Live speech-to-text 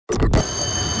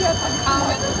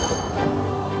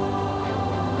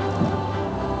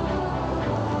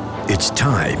It's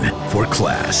time for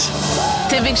class.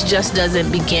 Civics just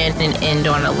doesn't begin and end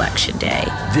on Election Day.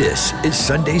 This is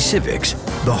Sunday Civics,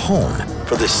 the home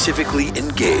for the civically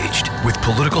engaged, with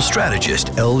political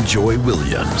strategist L. Joy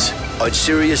Williams on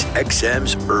Sirius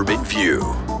XM's Urban View.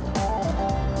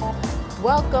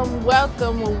 Welcome,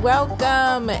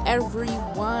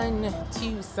 everyone,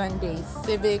 to Sunday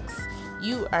Civics.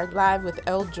 You are live with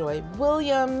L. Joy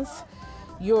Williams,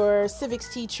 your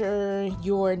civics teacher,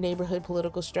 your neighborhood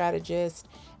political strategist,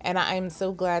 and I am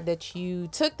so glad that you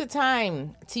took the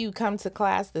time to come to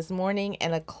class this morning,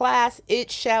 and a class it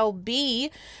shall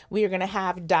be. We are going to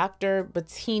have Dr.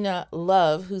 Bettina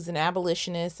Love, who's an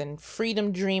abolitionist and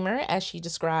freedom dreamer, as she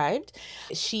described.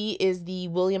 She is the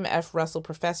William F. Russell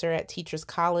Professor at Teachers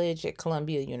College at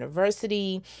Columbia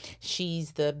University.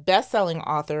 She's the best-selling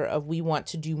author of We Want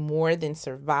to Do More Than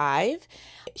Survive.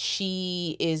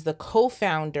 She is the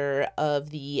co-founder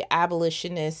of the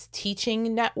Abolitionist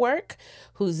Teaching Network,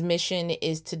 whose mission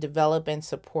is to develop and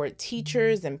support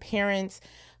teachers and parents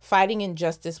fighting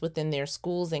injustice within their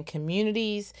schools and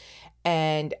communities,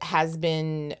 and has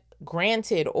been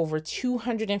granted over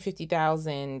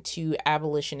 $250,000 to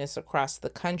abolitionists across the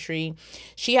country.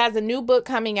 She has a new book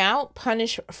coming out,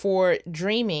 Punish for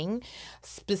Dreaming,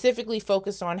 specifically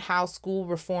focused on how school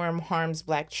reform harms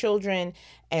Black children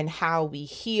and how we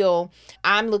heal.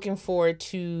 I'm looking forward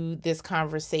to this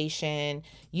conversation.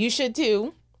 You should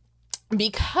too,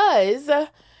 because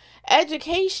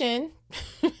education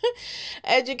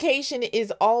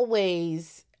is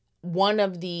always one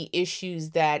of the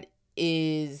issues that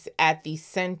is at the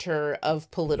center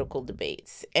of political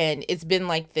debates. And it's been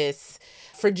like this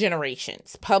for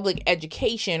generations. Public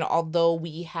education, although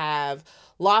we have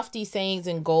lofty sayings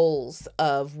and goals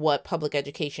of what public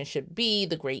education should be,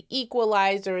 the great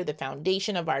equalizer, the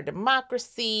foundation of our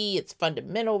democracy, its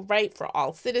fundamental right for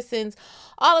all citizens,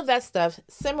 all of that stuff,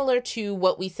 similar to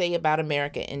what we say about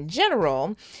America in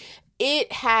general,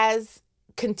 it has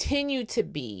continued to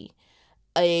be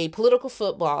a political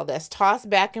football that's tossed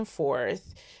back and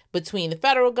forth between the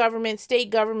federal government, state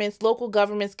governments, local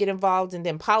governments get involved, and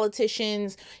then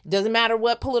politicians, doesn't matter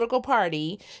what political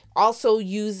party, also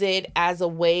use it as a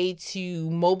way to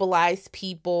mobilize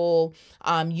people,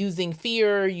 using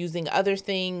fear, using other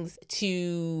things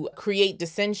to create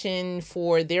dissension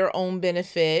for their own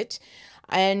benefit.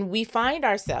 And we find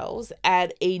ourselves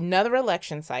at another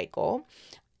election cycle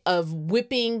of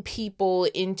whipping people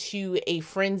into a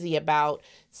frenzy about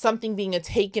something being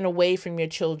taken away from your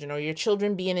children, or your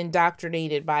children being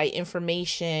indoctrinated by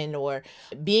information, or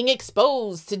being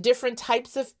exposed to different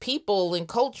types of people and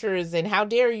cultures, and how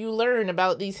dare you learn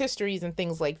about these histories and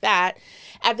things like that.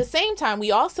 At the same time, we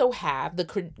also have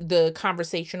the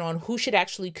conversation on who should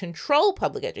actually control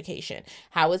public education,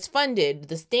 how it's funded,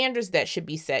 the standards that should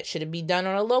be set. Should it be done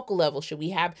on a local level? Should we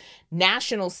have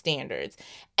national standards?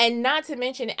 And not to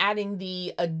mention adding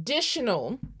the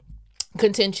additional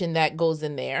contention that goes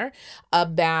in there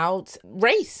about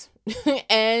race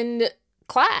and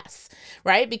class,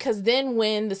 right? Because then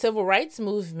when the civil rights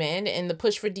movement and the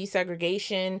push for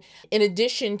desegregation, in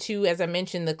addition to, as I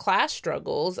mentioned, the class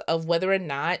struggles of whether or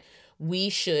not we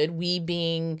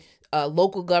being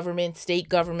local governments, state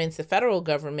governments, the federal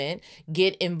government,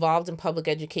 get involved in public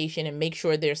education and make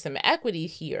sure there's some equity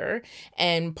here.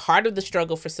 And part of the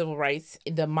struggle for civil rights,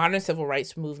 the modern civil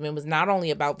rights movement, was not only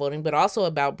about voting, but also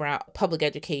about public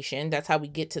education. That's how we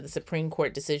get to the Supreme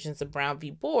Court decisions of Brown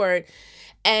v. Board,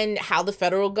 and how the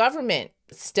federal government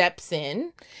steps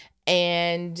in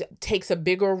and takes a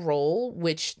bigger role,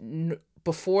 which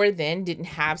before then didn't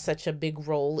have such a big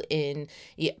role in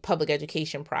the public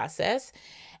education process.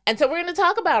 And so we're going to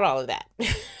talk about all of that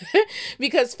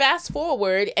because fast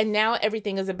forward, and now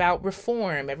everything is about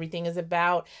reform. Everything is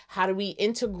about how do we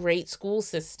integrate school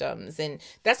systems. And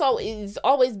it's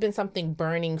always been something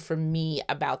burning for me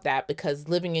about that, because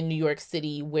living in New York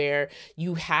City, where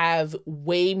you have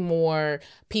way more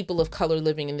people of color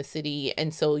living in the city.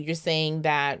 And so you're saying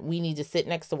that we need to sit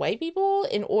next to white people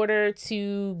in order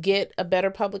to get a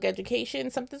better public education.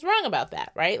 Something's wrong about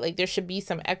that, right? Like, there should be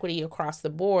some equity across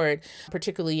the board,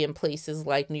 particularly in places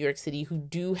like New York City, who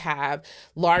do have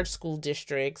large school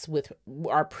districts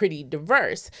are pretty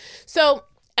diverse. So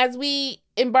as we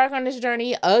embark on this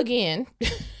journey again,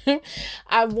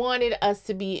 I wanted us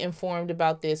to be informed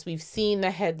about this. We've seen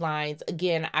the headlines.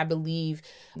 Again, I believe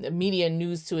the media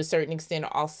news to a certain extent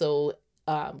also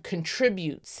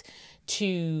contributes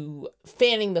to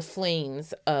fanning the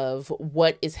flames of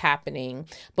what is happening.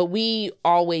 But we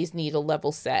always need a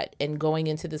level set. And going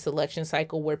into this election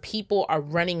cycle where people are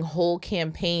running whole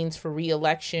campaigns for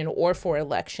re-election or for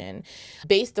election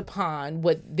based upon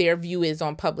what their view is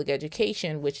on public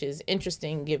education, which is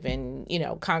interesting given,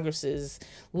 Congress's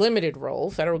limited role,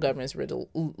 federal government's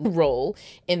role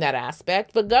in that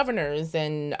aspect. But governors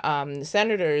and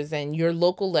senators and your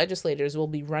local legislators will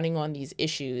be running on these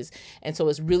issues. And so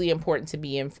it's really important to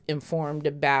be informed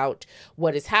about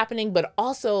what is happening, but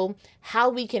also how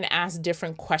we can ask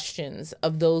different questions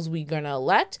of those we're going to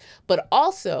elect, but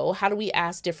also how do we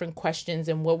ask different questions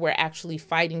and what we're actually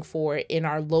fighting for in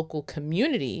our local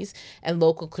communities and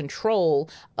local control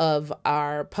of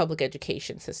our public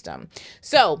education system.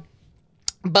 So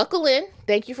buckle in.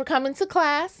 Thank you for coming to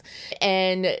class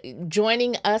and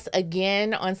joining us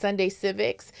again on Sunday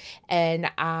Civics. And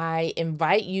I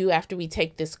invite you, after we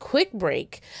take this quick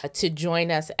break, to join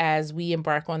us as we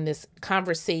embark on this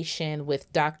conversation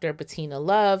with Dr. Bettina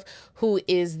Love, who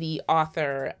is the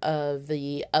author of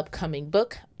the upcoming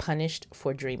book, Punished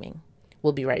for Dreaming.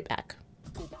 We'll be right back.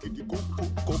 Welcome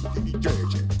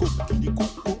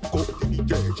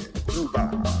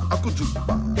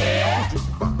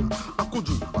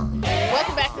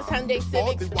back to Sunday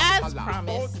Civics. As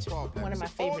promised, one of my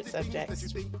favorite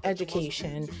subjects,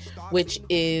 education, which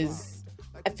is,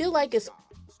 I feel like it's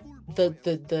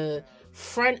the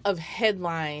front of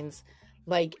headlines,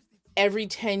 like every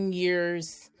 10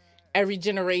 years, every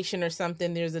generation or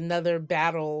something, there's another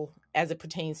battle as it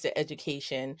pertains to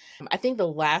education. I think the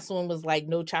last one was like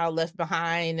No Child Left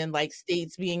Behind, and like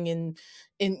states being in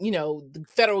the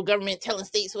federal government telling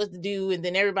states what to do, and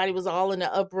then everybody was all in an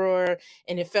uproar,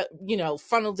 and it felt,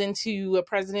 funneled into a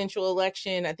presidential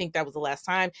election. I think that was the last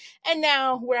time. And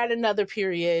now we're at another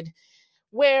period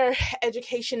where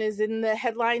education is in the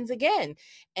headlines again,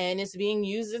 and it's being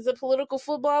used as a political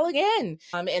football again.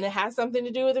 And it has something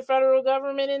to do with the federal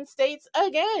government and states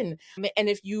again. And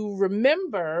if you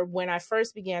remember, when I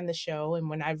first began the show and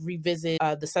when I revisit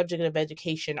the subject of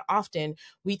education often,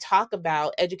 we talk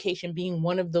about education being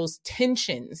one of those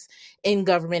tensions in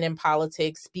government and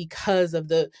politics because of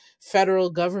the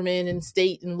federal government and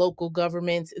state and local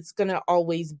governments. It's going to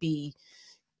always be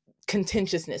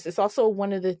contentiousness. It's also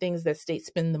one of the things that states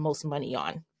spend the most money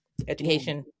on: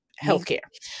 education, healthcare.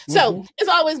 So it's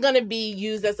always going to be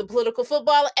used as a political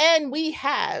football. And we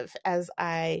have, as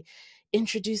I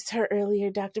introduced her earlier,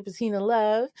 Dr. Bettina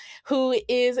Love, who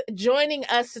is joining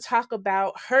us to talk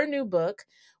about her new book,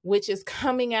 which is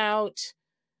coming out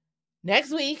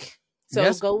next week.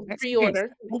 So go pre-order.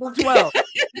 Go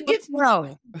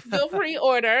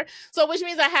pre-order. So which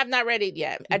means I have not read it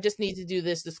yet. I just need to do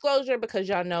this disclosure because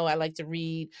y'all know I like to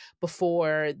read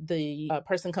before the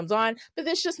person comes on. But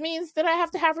this just means that I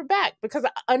have to have her back because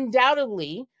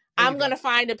undoubtedly I'm going to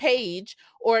find a page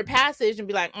or a passage and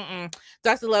be like,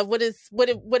 Dr. Love, what is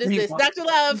this? Dr.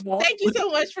 Love, thank you so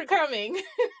much for coming.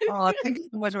 Thank you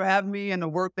so much for having me, and the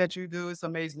work that you do. It's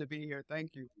amazing to be here.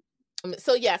 Thank you.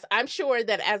 So yes, I'm sure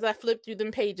that as I flip through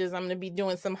them pages, I'm going to be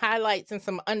doing some highlights and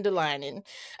some underlining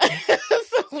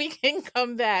so we can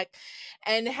come back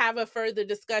and have a further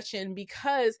discussion,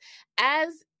 because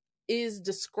as is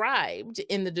described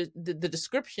in the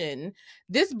description,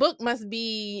 this book must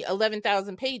be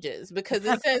 11,000 pages because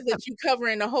it says that you're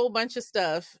covering a whole bunch of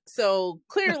stuff. So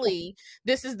clearly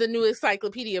this is the new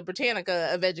Encyclopedia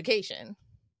Britannica of education.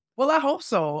 Well, I hope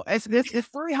so. It's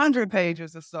 300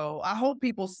 pages or so. I hope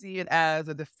people see it as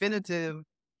a definitive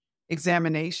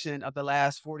examination of the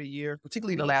last 40 years,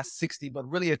 particularly the last 60, but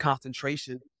really a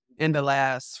concentration in the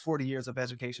last 40 years of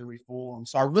education reform.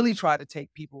 So I really try to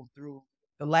take people through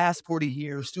the last 40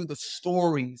 years, through the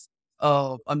stories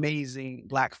of amazing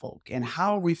Black folk and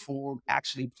how reform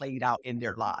actually played out in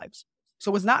their lives.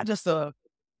 So it's not just a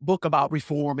book about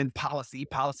reform and policy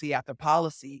after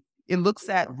policy. It looks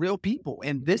at real people.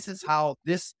 And this is how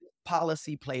this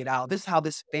policy played out. This is how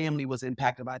this family was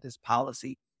impacted by this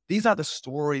policy. These are the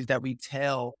stories that we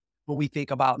tell when we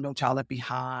think about No Child Left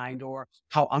Behind or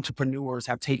how entrepreneurs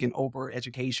have taken over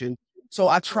education. So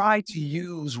I try to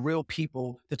use real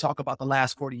people to talk about the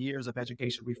last 40 years of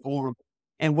education reform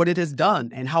and what it has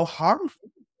done and how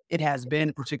harmful it has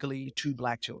been, particularly to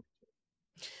Black children.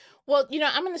 Well,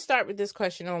 I'm going to start with this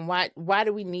question on why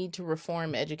do we need to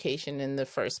reform education in the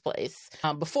first place?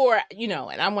 Before,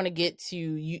 and I want to get to,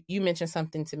 you mentioned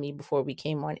something to me before we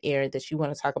came on air that you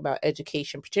want to talk about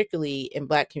education, particularly in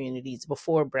Black communities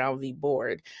before Brown v.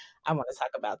 Board. I want to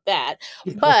talk about that.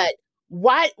 But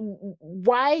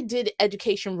why did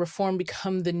education reform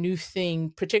become the new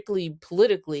thing, particularly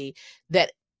politically,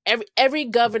 that every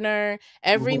governor,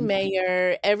 every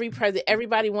mayor, every president,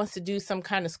 everybody wants to do some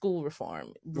kind of school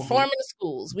reform. Reform in the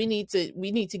schools. We need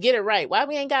to get it right. Why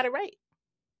we ain't got it right?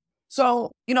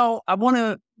 So, I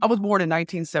was born in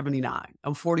 1979.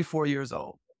 I'm 44 years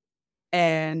old.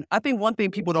 And I think one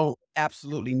thing people don't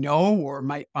absolutely know or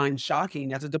might find shocking,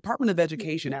 that the Department of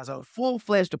Education as a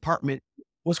full-fledged department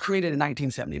was created in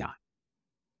 1979.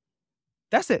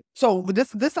 That's it. So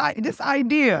this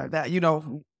idea that,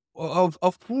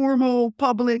 of formal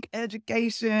public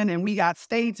education, and we got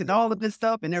states and all of this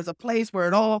stuff, and there's a place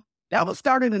where that was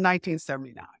started in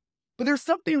 1979. But there's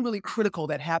something really critical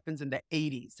that happens in the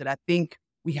 80s that I think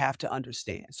we have to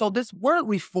understand. So this word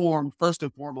reform, first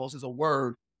and foremost, is a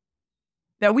word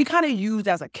that we kind of use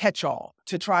as a catch-all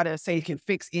to try to say it can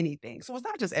fix anything. So it's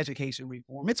not just education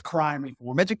reform, it's crime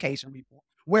reform, education reform,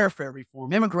 welfare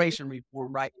reform, immigration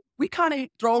reform, right? We kind of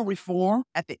throw reform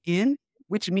at the end,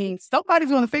 which means somebody's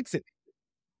going to fix it.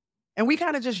 And we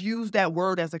kind of just use that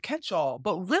word as a catch-all.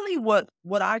 But really what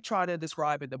I try to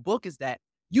describe in the book is that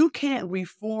you can't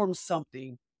reform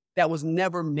something that was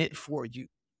never meant for you.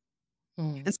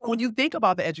 And so when you think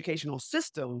about the educational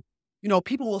system,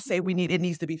 people will say it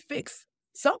needs to be fixed.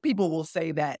 Some people will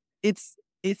say that it's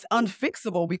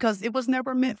unfixable because it was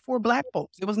never meant for Black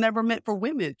folks. It was never meant for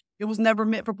women. It was never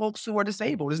meant for folks who are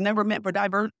disabled. It's never meant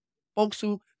for folks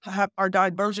who are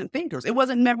divergent thinkers. It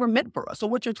wasn't never meant for us. So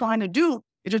what you're trying to do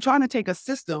is you're trying to take a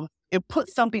system and put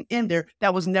something in there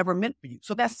that was never meant for you.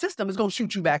 So that system is going to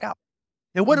shoot you back out.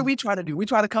 And what do we try to do? We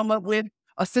try to come up with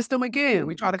a system again.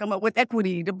 We try to come up with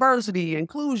equity, diversity,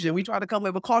 inclusion. We try to come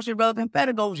up with culturally relevant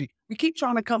pedagogy. We keep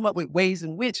trying to come up with ways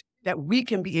in which that we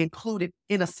can be included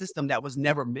in a system that was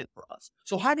never meant for us.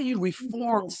 So how do you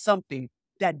reform something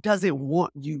that doesn't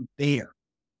want you there?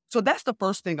 So that's the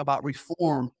first thing about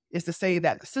reform, is to say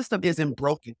that the system isn't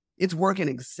broken. It's working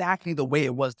exactly the way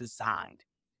it was designed.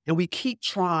 And we keep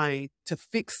trying to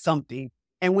fix something.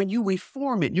 And when you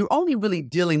reform it, you're only really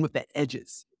dealing with the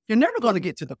edges. You're never going to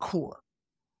get to the core.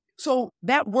 So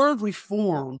that word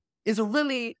reform is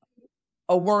really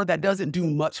a word that doesn't do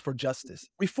much for justice.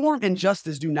 Reform and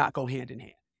justice do not go hand in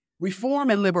hand. Reform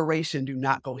and liberation do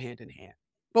not go hand in hand.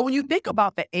 But when you think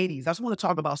about the 80s, I just want to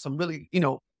talk about some really,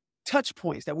 touch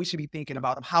points that we should be thinking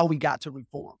about of how we got to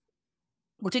reform,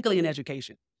 particularly in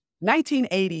education.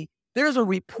 1980, there's a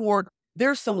report,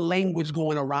 there's some language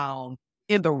going around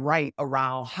in the right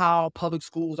around how public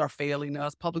schools are failing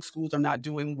us, public schools are not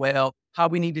doing well, how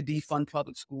we need to defund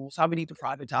public schools, how we need to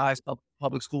privatize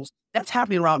public schools. That's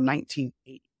happening around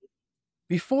 1980.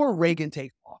 Before Reagan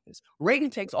takes office. Reagan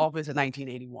takes office in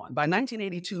 1981. By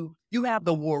 1982, you have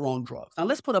the war on drugs. Now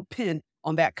let's put a pin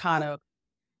on that kind of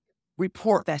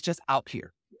report that's just out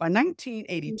here. By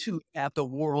 1982, you have the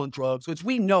war on drugs, which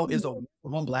we know is on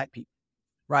Black people.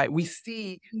 Right? We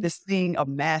see this thing of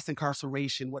mass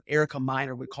incarceration, what Erica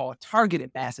Miner would call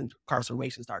targeted mass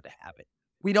incarceration, start to happen.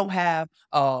 We don't have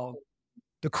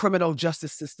the criminal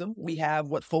justice system. We have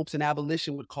what folks in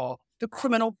abolition would call the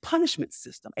criminal punishment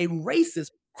system. A racist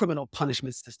criminal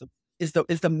punishment system is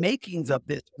the makings of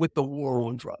this with the war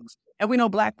on drugs. And we know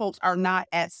Black folks are not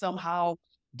at somehow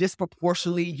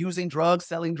disproportionately using drugs,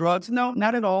 selling drugs. No,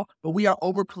 not at all. But we are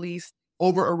over-policed,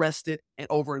 over-arrested, and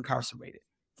over-incarcerated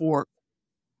for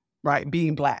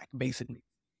being Black, basically.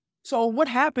 So what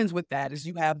happens with that is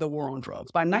you have the war on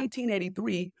drugs. By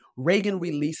 1983, Reagan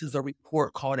releases a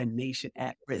report called A Nation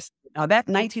at Risk. Now, that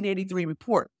 1983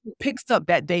 report picks up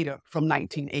that data from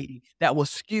 1980 that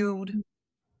was skewed,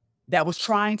 that was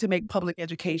trying to make public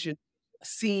education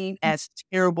seem as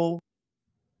terrible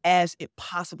as it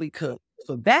possibly could.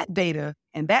 So that data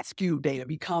and that skewed data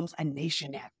becomes A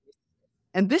Nation at Risk.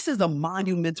 And this is a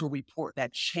monumental report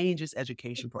that changes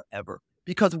education forever.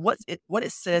 Because what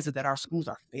it says is that our schools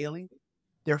are failing.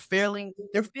 They're failing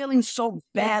so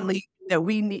badly that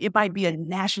it might be a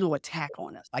national attack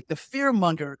on us, like the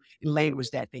fear-monger language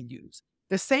that they use.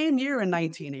 The same year in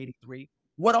 1983,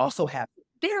 what also happened?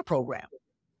 DARE program.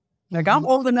 Like I'm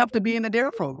old enough to be in the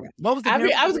DARE program. What was the DARE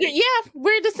program?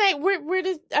 We're the same.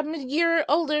 I'm a year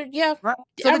older. Yeah. Right.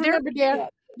 So I remember DARE.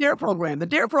 DARE program. The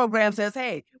DARE program says,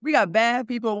 hey, we got bad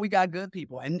people and we got good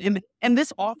people. And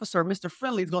this officer, Mr.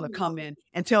 Friendly, is going to come in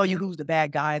and tell you who's the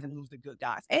bad guys and who's the good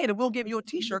guys. And we'll give you a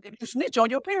t-shirt if you snitch on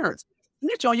your parents,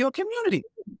 snitch on your community,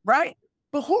 right?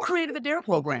 But who created the DARE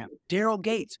program? Daryl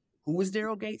Gates. Who was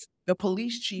Daryl Gates? The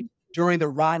police chief during the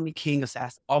Rodney King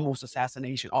almost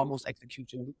assassination, almost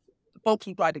execution. The folks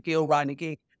who tried to kill Rodney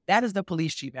King, that is the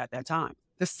police chief at that time.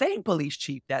 The same police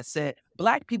chief that said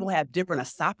Black people have different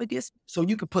esophagus, so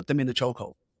you could put them in the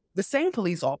chokehold. The same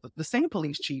police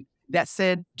chief that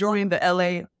said during the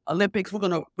LA Olympics,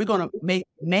 we're gonna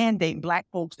mandate Black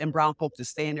folks and brown folks to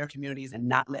stay in their communities and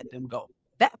not let them go.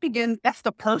 That's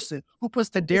the person who puts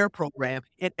the DARE program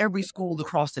in every school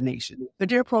across the nation. The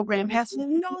DARE program has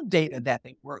no data that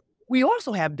they work. We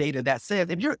also have data that says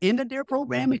if you're in the DARE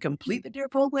program and complete the DARE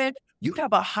program, you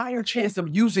have a higher chance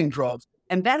of using drugs.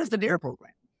 And that is the DARE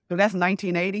program. So that's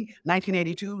 1980,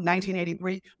 1982,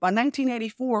 1983. By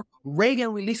 1984,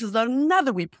 Reagan releases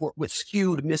another report with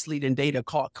skewed, misleading data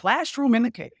called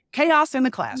Chaos in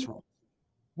the Classroom,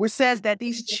 which says that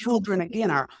these children, again,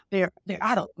 they're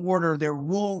out of order, they're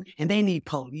rude, and they need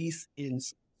police in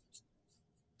schools.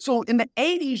 So in the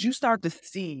 80s, you start to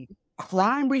see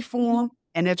crime reform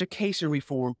and education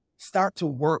reform start to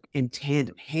work in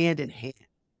tandem, hand in hand.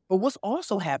 But what's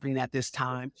also happening at this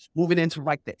time, moving into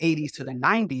like the 80s to the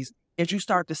 90s, is you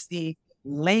start to see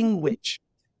language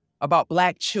about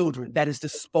Black children that is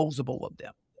disposable of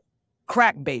them.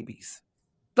 Crack babies,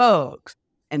 thugs,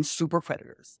 and super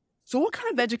predators. So what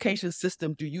kind of education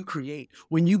system do you create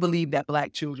when you believe that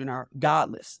Black children are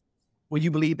godless? When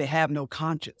you believe they have no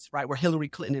conscience, right? Where Hillary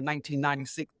Clinton in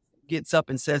 1996 gets up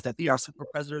and says that they are super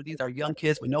predators, these are young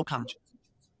kids with no conscience.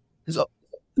 So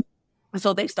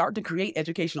they start to create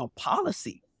educational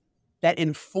policy that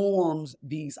informs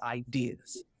these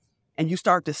ideas. And you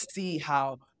start to see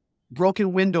how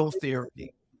broken window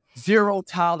theory, zero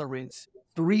tolerance,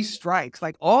 3 strikes,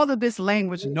 like all of this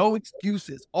language, no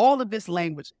excuses, all of this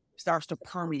language starts to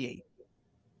permeate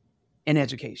in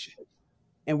education.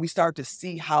 And we start to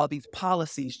see how these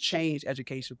policies change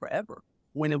education forever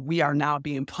when we are now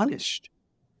being punished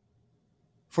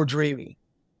for dreaming.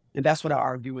 And that's what I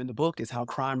argue in the book, is how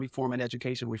crime reform and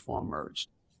education reform merged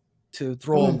to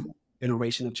throw a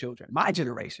generation of children. My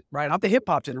generation, right? I'm the hip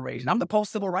hop generation. I'm the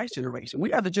post-civil rights generation.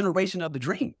 We are the generation of the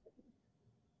dream.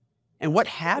 And what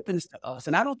happens to us?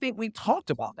 And I don't think we've talked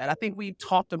about that. I think we've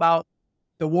talked about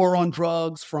the war on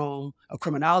drugs from a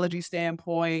criminology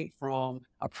standpoint, from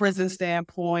a prison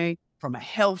standpoint, from a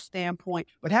health standpoint.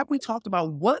 But have we talked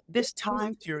about what this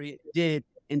time period did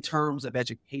in terms of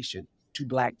education to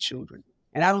Black children?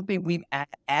 And I don't think we've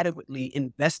adequately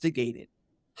investigated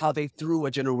how they threw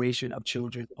a generation of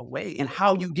children away and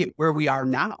how you get where we are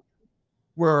now,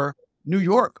 where New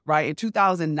York, right, in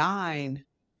 2019,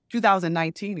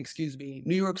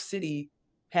 New York City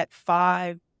had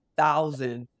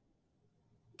 5,000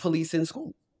 police in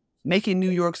school, making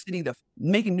New York City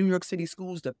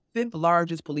schools the 5th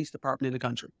largest police department in the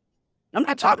country. I'm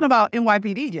not talking about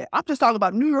NYPD yet. I'm just talking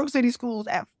about New York City schools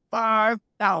at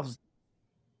 5,000.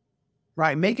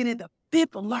 Right, making it the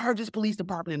 5th largest police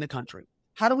department in the country.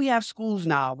 How do we have schools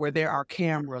now where there are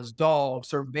cameras, dogs,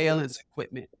 surveillance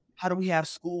equipment? How do we have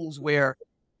schools where,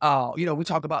 we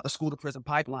talk about the school-to-prison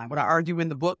pipeline. But I argue in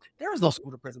the book, there is no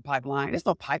school-to-prison pipeline. There's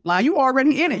no pipeline. You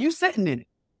already in it. You're sitting in it.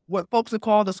 What folks would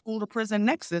call the school-to-prison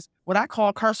nexus, what I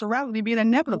call carcerality being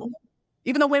inevitable.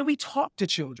 Even the way we talk to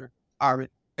children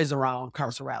is around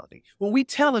carcerality. When we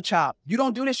tell a child, you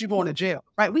don't do this, you're going to jail,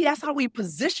 right? That's how we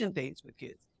position things with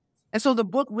kids. And so the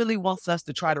book really wants us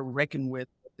to try to reckon with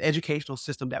the educational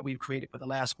system that we've created for the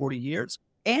last 40 years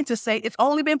and to say it's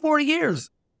only been 40 years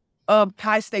of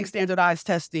high-stakes standardized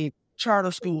testing,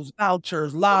 charter schools,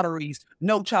 vouchers, lotteries,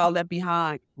 No Child Left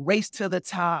Behind, Race to the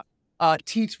Top,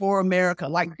 Teach for America.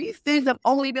 Like, these things have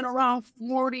only been around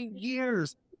 40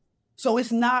 years. So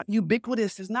it's not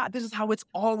ubiquitous. This is how it's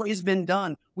always been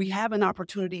done. We have an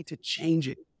opportunity to change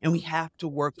it, and we have to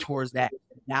work towards that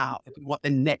now if we want the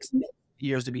next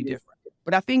years to be different.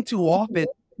 But I think too often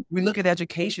we look at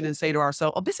education and say to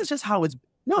ourselves, oh, this is just how it's been.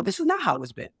 No, this is not how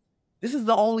it's been. This is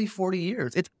the only 40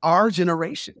 years. It's our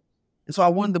generation. And so I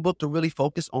wanted the book to really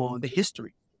focus on the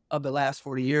history of the last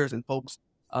 40 years and folks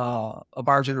of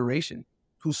our generation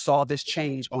who saw this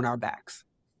change on our backs.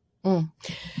 I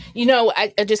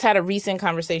just had a recent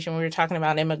conversation. We were talking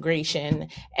about immigration,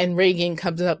 and Reagan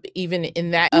comes up even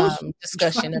in that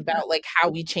discussion about like how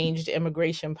we changed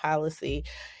immigration policy.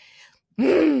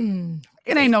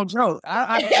 It ain't no joke.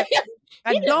 I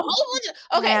don't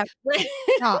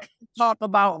talk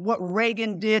about what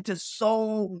Reagan did to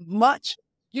so much.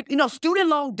 Student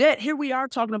loan debt. Here we are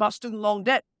talking about student loan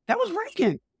debt. That was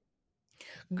Reagan.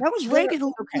 That was Reagan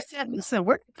who said, listen,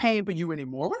 we're not paying for you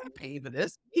anymore. We're not paying for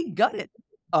this. He gutted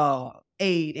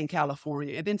aid in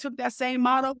California and then took that same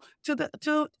model to the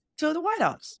White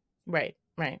House. Right.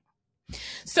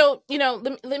 So,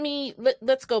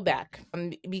 let's go back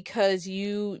because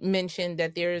you mentioned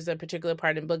that there is a particular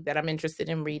part in the book that I'm interested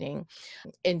in reading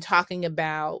in talking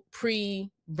about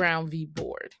pre-Brown v.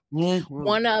 Board. Mm-hmm.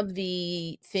 One of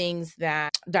the things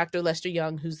that Dr. Lester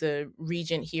Young, who's a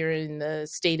regent here in the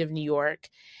state of New York,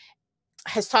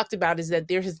 has talked about is that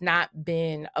there has not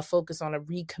been a focus on a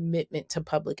recommitment to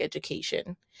public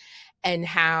education, and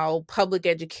how public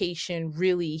education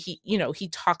really, he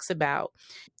talks about,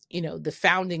 the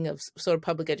founding of sort of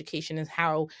public education is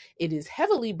how it is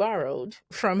heavily borrowed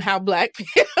from how Black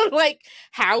people, like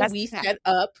how That's we set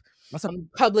up that's a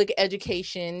public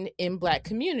education in Black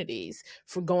communities,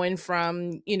 for going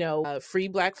from, free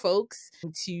Black folks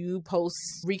to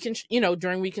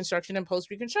during Reconstruction and post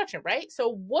Reconstruction, right? So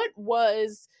what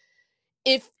was,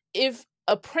 if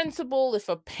a principal, if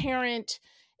a parent,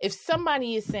 if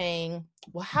somebody is saying,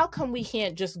 well, how come we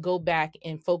can't just go back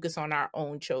and focus on our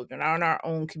own children, on our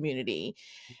own community,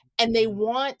 and they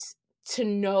want to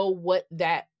know what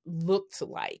that looked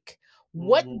like?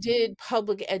 What did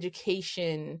public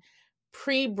education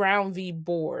pre Brown v.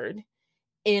 Board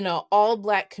in an all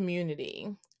Black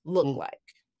community look like?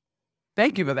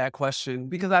 Thank you for that question,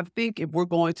 because I think if we're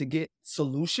going to get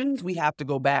solutions, we have to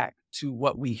go back to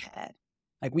what we had.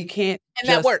 Like, we can't And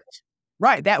that worked.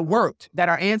 Right, that worked. That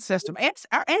our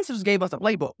ancestors gave us a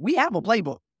playbook. We have a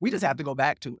playbook. We just have to go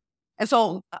back to it. And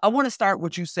so I want to start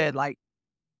what you said, like,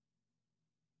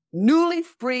 newly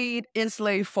freed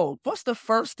enslaved folk. What's the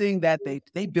first thing that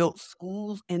they built?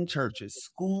 Schools and churches.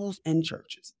 Schools and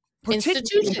churches.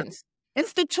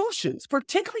 Institutions,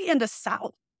 particularly in the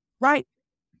South, right?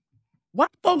 White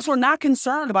folks were not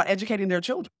concerned about educating their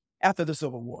children after the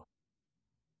Civil War.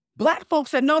 Black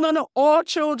folks said, no, all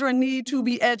children need to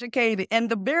be educated. And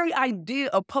the very idea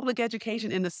of public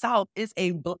education in the South is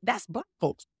that's Black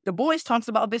folks. Du Bois talks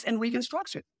about this in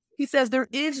Reconstruction. He says there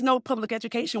is no public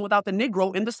education without the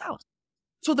Negro in the South.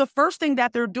 So the first thing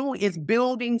that they're doing is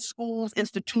building schools,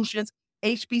 institutions,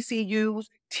 HBCUs,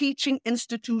 teaching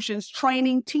institutions,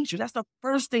 training teachers. That's the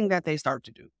first thing that they start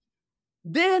to do.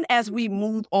 Then as we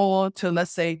move on to,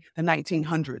 let's say, the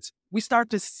 1900s, we start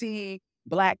to see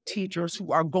Black teachers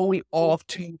who are going off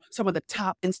to some of the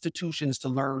top institutions to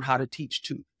learn how to teach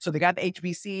too. So they got the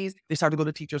HBCs, they started to go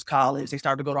to Teachers College, they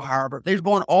started to go to Harvard. They're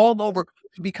going all over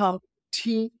to become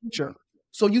teachers.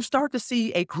 So you start to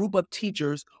see a group of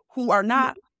teachers who are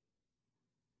not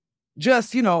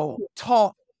just,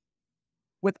 taught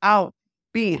without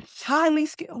being highly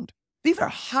skilled. These are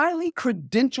highly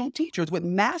credentialed teachers with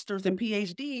masters and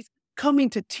PhDs coming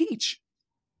to teach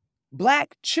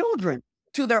Black children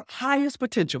to their highest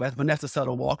potential, as Vanessa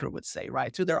Sutton Walker would say,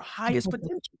 right? To their highest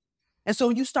potential. And so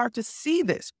you start to see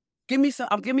this. Let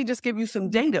me just give you some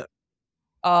data.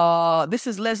 This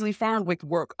is Leslie Farnwick's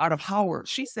work out of Howard.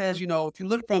 She says, if you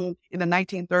look from in the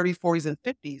 1930s, 40s, and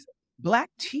 50s, Black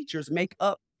teachers make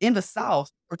up in the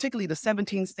South, particularly the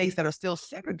 17 states that are still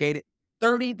segregated,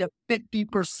 30 to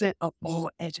 50% of all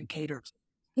educators.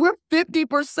 We're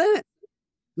 50%.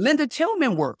 Linda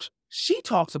Tillman works. She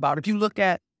talks about, if you look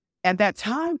at that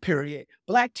time period,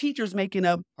 Black teachers making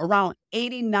up around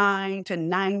 89 to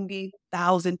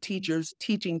 90,000 teachers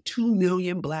teaching 2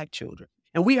 million Black children.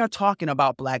 And we are talking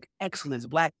about Black excellence,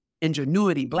 Black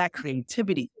ingenuity, Black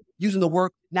creativity, using the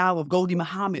work now of Goldie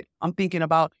Muhammad. I'm thinking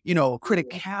about,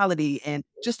 criticality and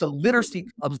just the literacy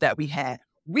clubs that we had.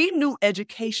 We knew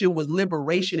education was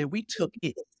liberation and we took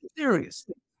it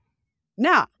seriously.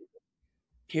 Now,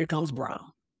 here comes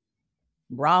Brown.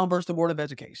 Brown versus the Board of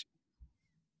Education.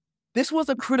 This was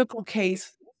a critical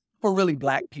case for really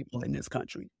Black people in this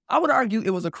country. I would argue it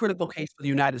was a critical case for the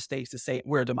United States to say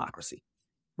we're a democracy,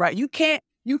 right? You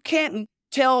can't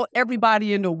tell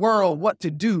everybody in the world what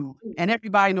to do, and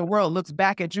everybody in the world looks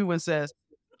back at you and says,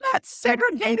 that's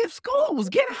segregated schools,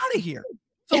 get out of here.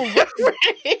 So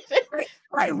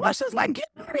right, Russia's like, get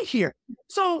out of here.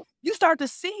 So you start to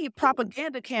see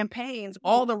propaganda campaigns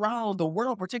all around the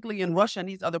world, particularly in Russia and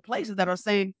these other places, that are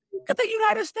saying, look at the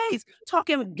United States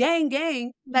talking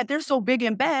gang, that they're so big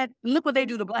and bad. Look what they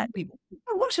do to Black people.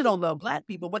 Russia don't love Black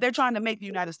people, but they're trying to make the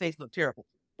United States look terrible.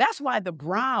 That's why the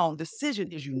Brown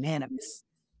decision is unanimous,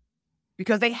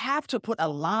 because they have to put a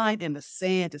line in the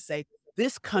sand to say,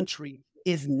 this country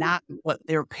is not what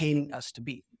they're painting us to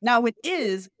be. Now it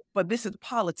is, but this is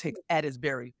politics at its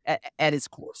at its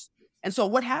course. And so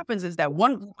what happens is that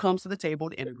one group comes to the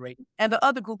table to integrate and the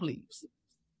other group leaves.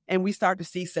 And we start to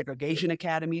see segregation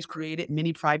academies created.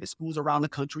 Many private schools around the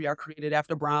country are created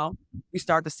after Brown. We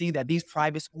start to see that these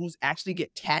private schools actually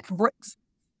get tax breaks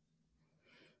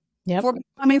for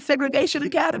becoming segregation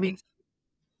academies.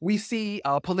 We see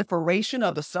a proliferation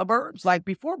of the suburbs. Like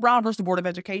before Brown versus the Board of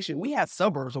Education, we had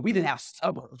suburbs, but we didn't have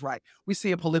suburbs, right? We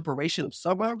see a proliferation of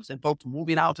suburbs and folks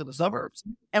moving out to the suburbs.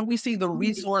 And we see the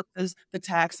resources, the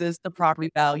taxes, the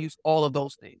property values, all of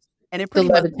those things. And it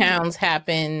the towns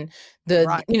happen,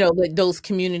 Right. those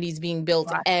communities being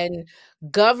built, Right. and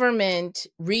government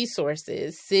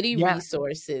resources, city Yes.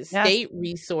 resources, Yes. state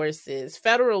resources,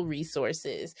 federal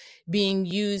resources being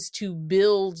used to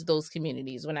build those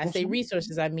communities. When I say Mhm.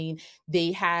 resources, I mean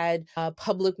they had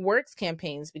public works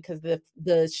campaigns because the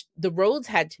roads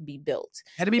had to be built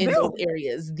Had to be in those built.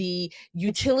 areas. The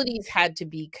utilities had to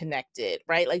be connected,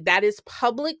 right? Like that is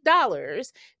public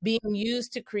dollars being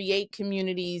used to create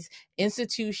communities,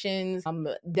 institutions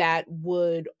that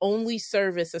would only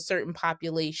service a certain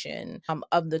population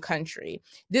of the country.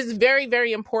 This is very,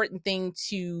 very important thing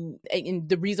and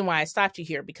the reason why I stopped you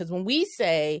here, because when we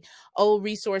say, oh,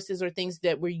 resources or things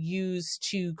that were used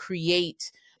to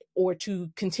create or to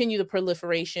continue the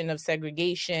proliferation of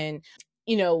segregation,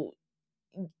 you know,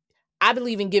 I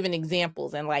believe in giving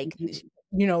examples and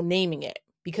naming it.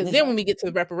 Because then when we get to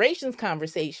the reparations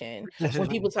conversation, when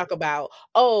people talk about,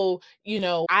 oh,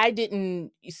 I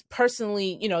didn't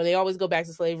personally, they always go back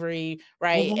to slavery,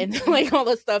 right? Mhm. And like all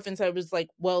that stuff. And so it was like,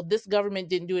 well, this government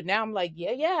didn't do it. Now I'm like,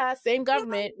 yeah, same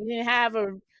government. We didn't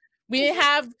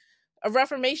have a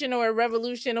reformation or a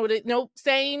revolution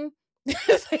same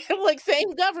like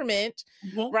same government,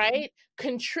 Mhm. right?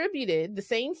 Contributed, the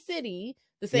same city,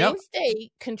 the Yep. same state Yep.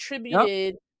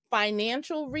 contributed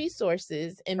financial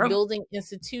resources in Yep. building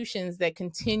institutions that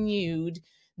continued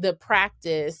the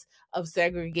practice of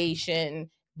segregation,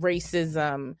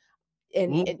 racism,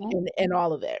 and, and Mhm. and and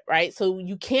all of it, right? So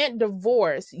you can't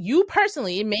divorce you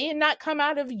personally. It may not come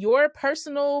out of your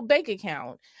personal bank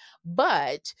account,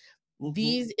 but Mhm.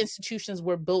 these institutions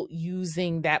were built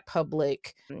using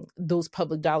those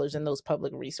public dollars and those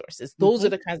public resources. Those are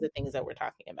Mhm. the kinds of things that we're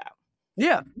talking about.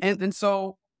 Yeah. And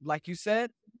so, like you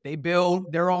said, they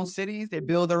build their own cities, they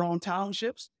build their own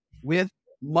townships with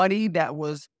money that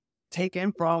was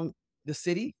taken from the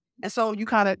city. And so you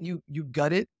kind of you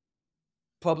gutted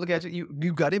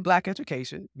you gutted Black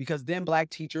education, because then Black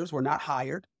teachers were not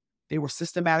hired. They were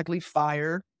systematically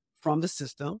fired from the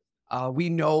system. We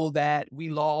know that we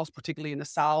lost, particularly in the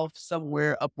South,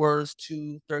 somewhere upwards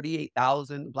to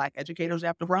 38,000 Black educators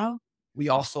after Brown. We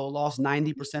also lost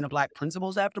 90% of Black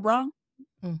principals after Brown.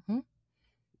 Mhm.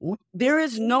 There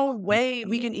is no way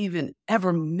we can even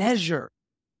ever measure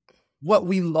what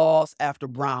we lost after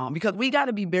Brown, because we got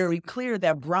to be very clear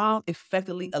that Brown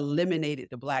effectively eliminated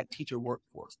the Black teacher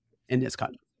workforce in this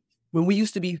country. When we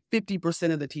used to be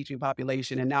 50% of the teaching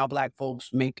population, and now Black folks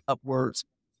make upwards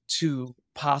to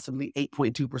possibly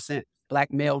 8.2%.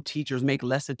 Black male teachers make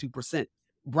less than 2%.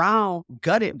 Brown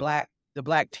gutted the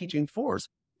Black teaching force.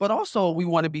 But also, we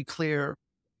want to be clear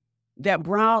that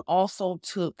Brown also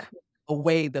took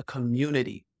away the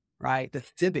community, right? The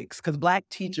civics, because Black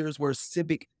teachers were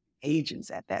civic agents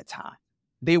at that time.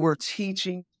 They were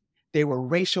teaching, they were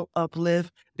racial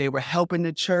uplift, they were helping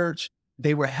the church,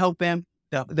 they were helping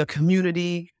the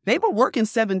community. They were working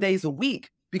 7 days a week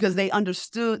because they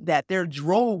understood that their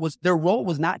role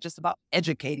was not just about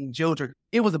educating children.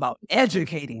 It was about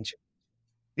educating children.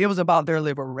 It was about their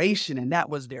liberation, and that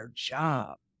was their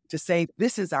job, to say,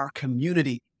 this is our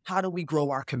community. How do we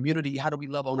grow our community? How do we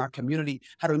love on our community?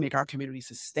 How do we make our community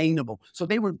sustainable? So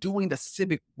they were doing the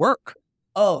civic work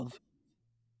of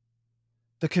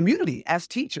the community as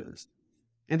teachers,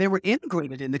 and they were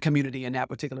integrated in the community in that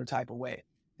particular type of way.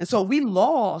 And so we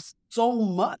lost so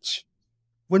much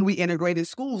when we integrated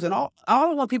schools. And all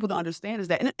I want people to understand is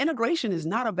that integration is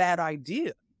not a bad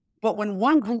idea. But when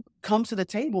one group comes to the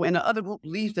table and the other group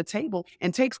leaves the table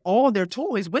and takes all their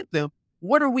toys with them,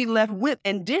 what are we left with?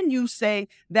 And then you say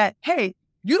that, hey,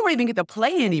 you don't even get to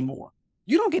play anymore.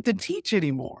 You don't get to teach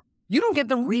anymore. You don't get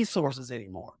the resources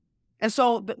anymore. And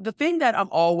so the thing that I'm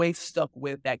always stuck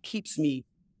with, that keeps me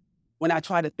when I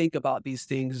try to think about these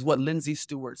things, is what Lindsay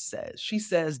Stewart says. She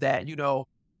says that,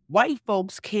 white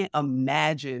folks can't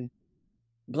imagine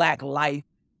Black life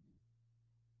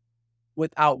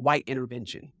without white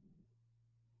intervention.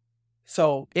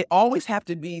 So it always have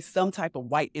to be some type of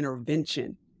white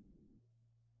intervention.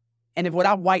 And if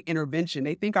without white intervention,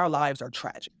 they think our lives are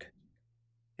tragic.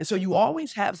 And so you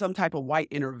always have some type of white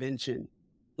intervention,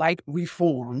 like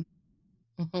reform,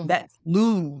 Mhm. that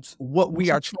lose what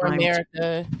we are Teach for trying to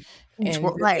America teach and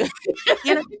for. Right.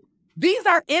 These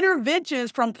are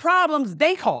interventions from problems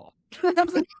they call. I'm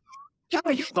saying, how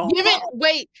are you going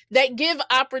that give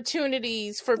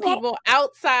opportunities for people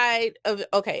outside of.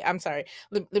 Okay, I'm sorry.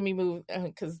 Let me move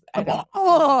because I don't.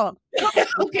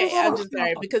 Okay, I'm just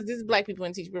sorry because this is Black people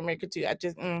in Teach for America too. I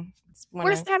just But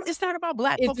wanna. it's not about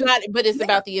Black It's folks. not, but it's Yeah.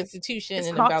 about the institution It's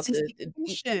and about about the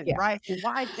institution, yeah. right?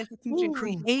 Why the institution Ooh.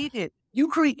 created. You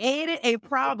created a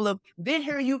problem. Then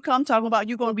here you come talking about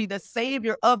you're going to be the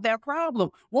savior of that problem.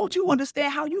 Won't you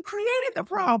understand how you created the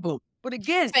problem? But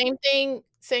again,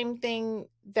 same thing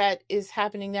that is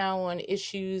happening now on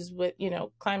issues with,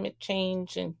 climate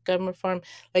change and government reform.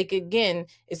 Like, again,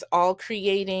 it's all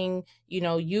creating,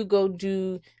 you go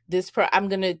do this.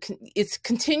 It's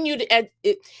continued at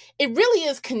it. It really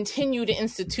is continued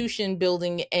institution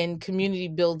building and community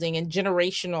building and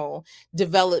generational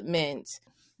development.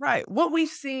 right. What we've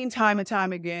seen time and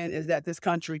time again is that this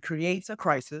country creates a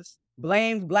crisis,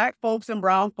 blames Black folks and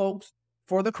brown folks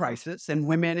for the crisis, and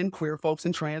women and queer folks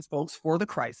and trans folks for the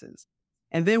crisis,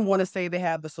 and then want to say they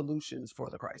have the solutions for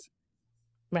the crisis.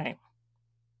 Right.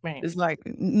 It's like,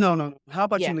 no. How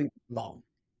about you leave it alone?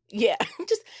 Yeah,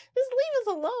 just leave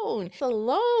us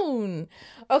alone.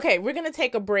 Okay, we're going to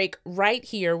take a break right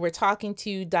here. We're talking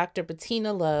to Dr.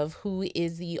 Bettina Love, who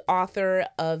is the author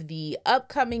of the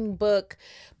upcoming book,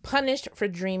 Punished for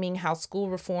Dreaming: How School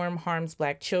Reform Harms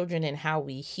Black Children and How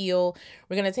We Heal.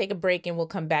 We're going to take a break and we'll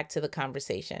come back to the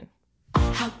conversation.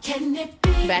 How can it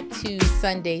be? Back to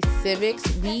Sunday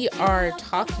Civics. We are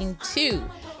talking to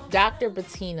Dr.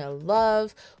 Bettina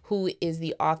Love, who is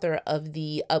the author of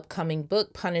the upcoming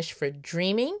book, Punished for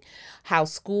Dreaming: How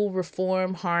School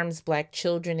Reform Harms Black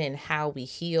Children and How We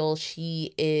Heal.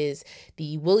 She is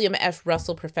the William F.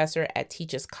 Russell Professor at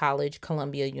Teachers College,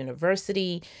 Columbia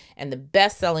University, and the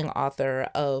best-selling author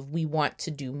of We Want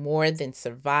to Do More Than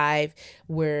Survive.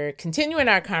 We're continuing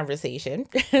our conversation,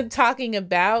 talking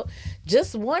about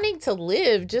just wanting to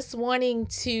live, just wanting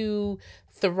to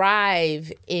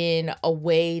thrive in a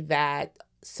way that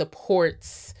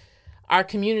supports our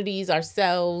communities,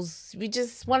 ourselves. We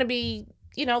just want to be,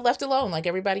 left alone like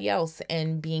everybody else,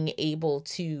 and being able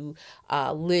to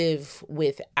live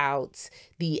without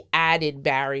the added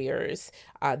barriers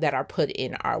that are put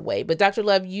in our way. But Dr.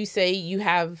 Love, you say you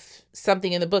have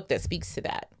something in the book that speaks to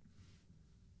that.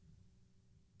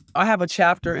 I have a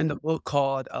chapter in the book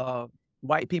called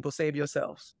White People Save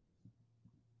Yourselves.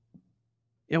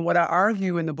 And what I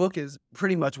argue in the book is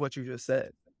pretty much what you just said,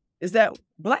 is that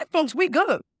Black folks, we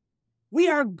good. We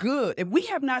are good. If we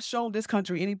have not shown this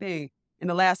country anything in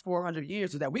the last 400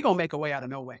 years, is that we're going to make a way out of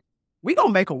no way. We're going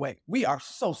to make a way. We are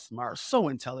so smart, so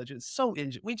intelligent,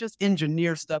 we just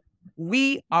engineer stuff.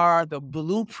 We are the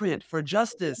blueprint for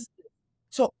justice.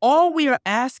 So all we are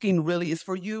asking really is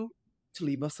for you to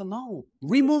leave us alone.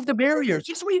 Remove the barriers.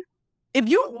 If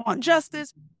you want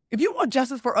justice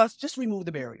for us, just remove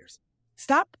the barriers.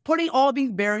 Stop putting all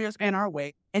these barriers in our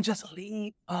way and just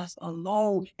leave us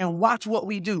alone and watch what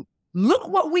we do. Look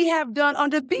what we have done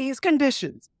under these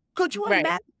conditions. Could you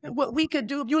imagine what we could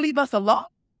do if you leave us alone?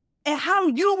 And how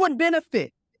you would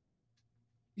benefit?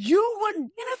 You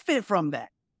wouldn't benefit from that.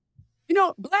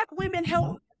 Black women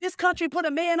helped this country put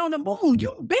a man on the moon.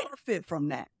 You benefit from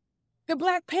that. The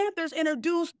Black Panthers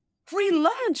introduced free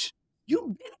lunch.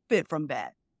 You benefit from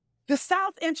that. The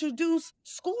South introduced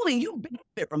schooling. You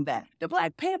benefit from that. The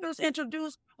Black Panthers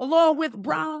introduced, along with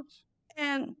brown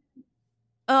and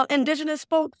indigenous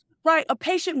folks, right, a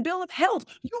patient bill of health.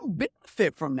 You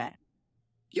benefit from that.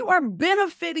 You are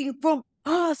benefiting from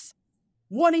us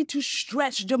wanting to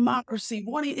stretch democracy,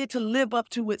 wanting it to live up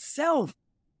to itself.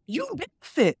 You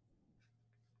benefit.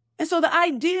 And so the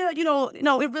idea,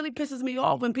 it really pisses me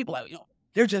off when people are like,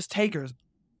 they're just takers.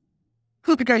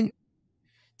 Who can you?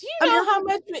 Do you know how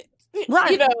much,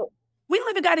 right. We don't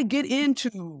even got to get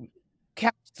into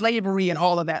slavery and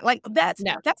all of that. Like, that's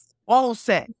all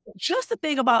set. Just to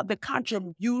think about the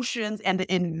contributions and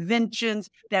the inventions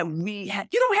that we had.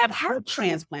 You don't have heart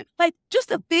transplant. Like, just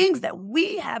the things that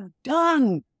we have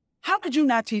done. How could you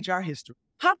not teach our history?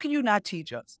 How can you not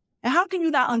teach us? And how can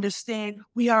you not understand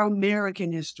we are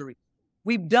American history?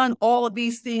 We've done all of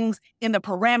these things in the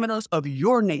parameters of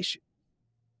your nation.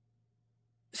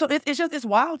 So it's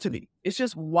wild to me. It's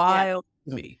just wild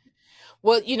to me.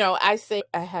 Well, I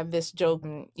have this joke,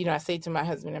 I say to my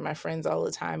husband and my friends all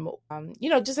the time,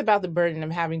 just about the burden of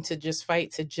having to just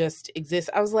fight to just exist.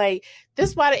 I was like, this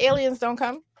is why the aliens don't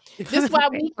come. This is why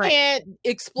we can't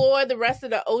explore the rest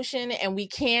of the ocean and we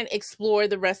can't explore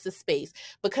the rest of space,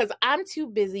 because I'm too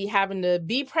busy having to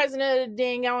be president of the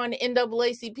dang on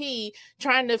NAACP,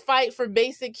 trying to fight for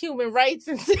basic human rights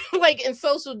and and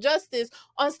social justice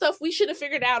on stuff we should have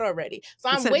figured out already. So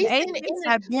I'm wasting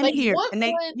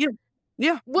energy.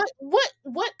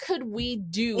 What could we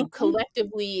do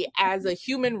collectively as a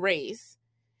human race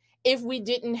if we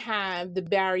didn't have the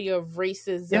barrier of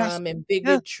racism and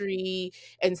bigotry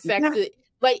and sexism?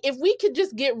 Like, if we could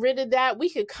just get rid of that,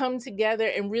 we could come together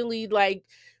and really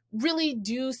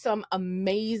do some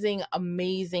amazing,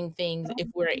 amazing things if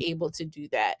we're able to do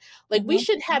that. Like, we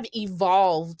should have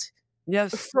evolved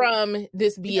from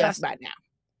this BS by now.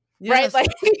 right? Yes. Like,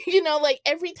 like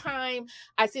every time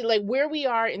I see like where we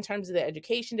are in terms of the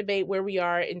education debate, where we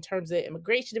are in terms of the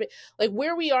immigration debate, like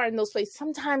where we are in those places,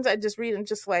 sometimes I just read and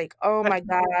just like, oh my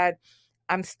God,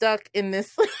 I'm stuck in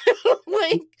this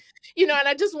like, and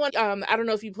I just want I don't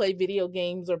know if you play video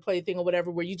games or play a thing or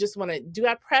whatever where you just want to, do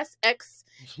I press X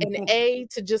and A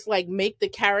to just like make the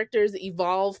characters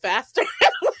evolve faster?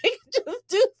 Like just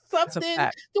do It's a something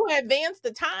fact. to advance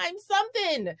the time,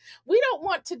 something. We don't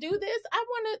want to do this. I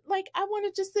want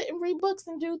to just sit and read books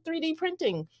and do 3D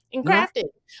printing and Right. crafting.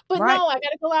 But Right. no, I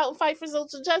got to go out and fight for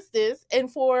social justice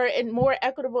and for a more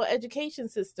equitable education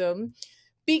system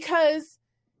because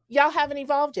y'all haven't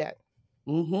evolved yet.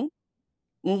 Mm-hmm.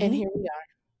 And Mm-hmm. here we are,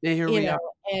 And here we are.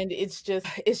 and it's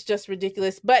just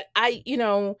ridiculous. But I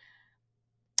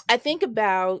think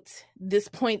about this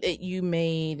point that you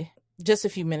made just a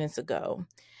few minutes ago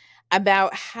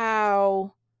about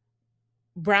how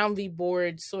Brown v.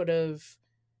 Board sort of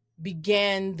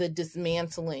began the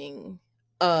dismantling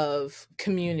of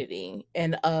community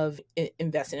and of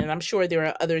investing. And I'm sure there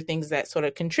are other things that sort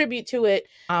of contribute to it.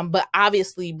 But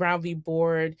obviously, Brown v.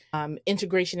 Board,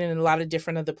 integration in a lot of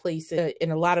different other places, in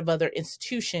a lot of other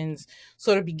institutions,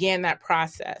 sort of began that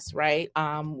process, right?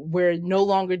 Where no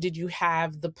longer did you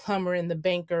have the plumber and the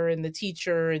banker and the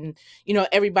teacher and,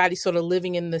 everybody sort of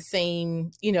living in the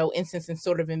same, instance and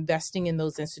sort of investing in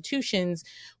those institutions.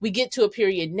 We get to a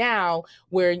period now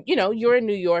where, you're a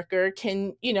New Yorker,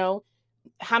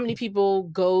 how many people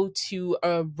go to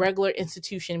a regular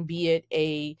institution, be it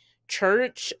a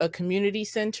church, a community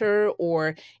center,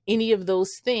 or any of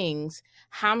those things?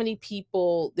 How many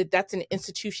people that's an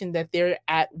institution that they're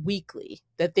at weekly,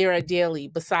 that they're at daily,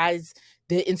 besides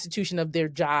the institution of their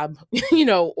job,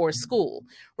 or school,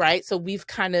 right? So we've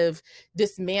kind of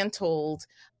dismantled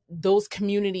those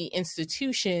community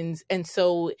institutions. And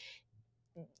so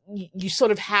you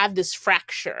sort of have this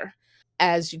fracture,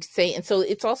 as you say. And so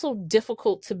it's also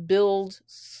difficult to build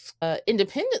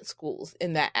independent schools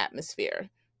in that atmosphere,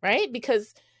 right?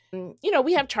 Because,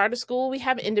 we have charter school, we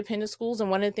have independent schools. And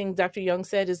one of the things Dr. Young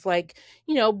said is like,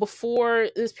 before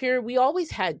this period, we always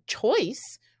had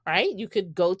choice, right? You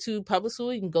could go to public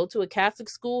school, you can go to a Catholic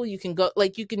school, you can go,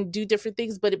 like, you can do different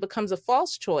things, but it becomes a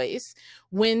false choice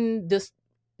when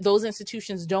those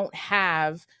institutions don't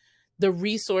have the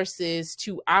resources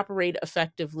to operate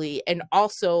effectively and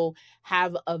also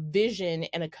have a vision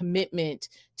and a commitment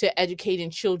to educating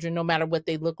children, no matter what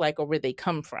they look like or where they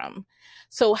come from.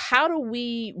 So how do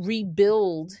we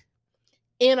rebuild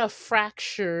in a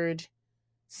fractured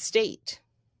state?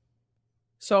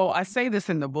 So I say this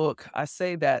in the book. I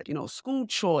say that, school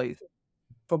choice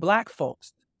for Black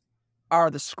folks are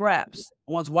the scraps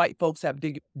once white folks have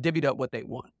divvied up what they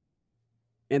want.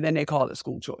 And then they call it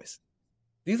school choice.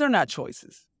 These are not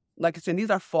choices. Like I said,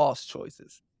 these are false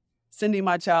choices. Sending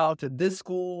my child to this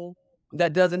school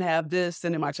that doesn't have this,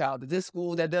 sending my child to this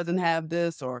school that doesn't have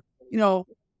this, or,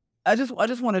 I just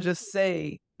want to just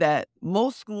say that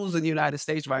most schools in the United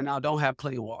States right now don't have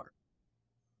clean water.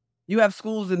 You have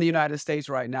schools in the United States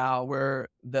right now where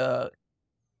the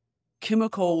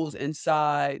chemicals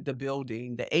inside the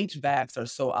building, the HVACs are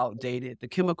so outdated, the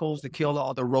chemicals that kill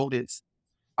all the rodents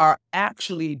are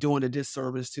actually doing a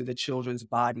disservice to the children's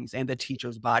bodies and the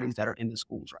teachers' bodies that are in the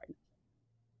schools right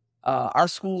now. Our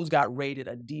schools got rated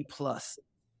a D+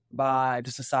 by the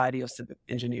Society of Civil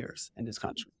Engineers in this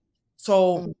country.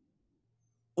 So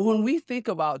when we think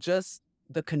about just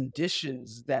the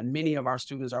conditions that many of our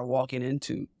students are walking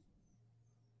into,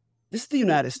 this is the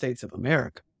United States of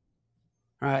America,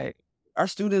 right? Our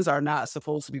students are not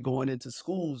supposed to be going into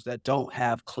schools that don't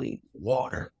have clean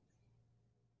water.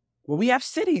 Well, we have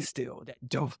cities still that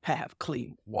don't have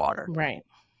clean water. Right.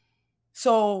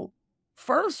 So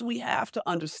first we have to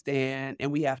understand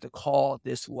and we have to call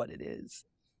this what it is.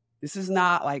 This is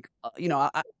not like,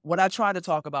 what I try to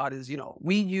talk about is,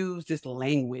 we use this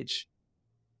language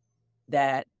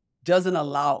that doesn't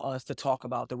allow us to talk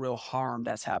about the real harm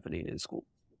that's happening in school.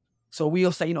 So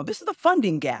we'll say, this is a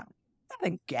funding gap.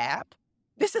 Not a gap.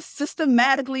 This is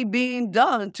systematically being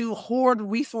done to hoard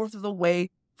resources away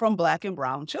from Black and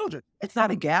brown children. It's not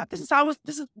a gap. This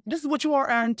is what you are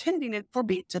intending it for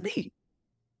to be.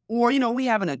 Or, we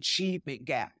have an achievement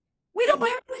gap. We don't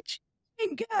have an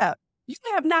achievement gap. You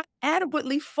have not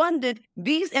adequately funded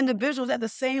these individuals at the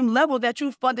same level that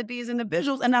you funded these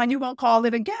individuals, and now you're going to call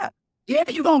it a gap. Yeah,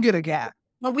 you're going to get a gap.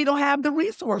 But we don't have the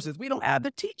resources. We don't have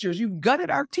the teachers. You've gutted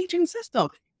our teaching system.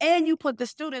 And you put the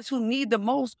students who need the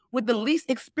most with the least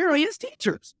experienced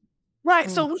teachers.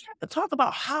 Right. So we have to talk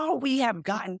about how we have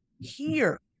gotten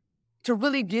here to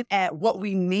really get at what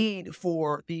we need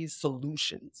for these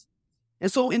solutions.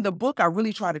 And so in the book, I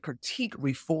really try to critique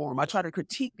reform. I try to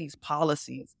critique these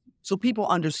policies so people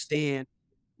understand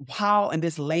how and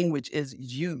this language is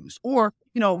used. Or,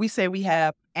 we say we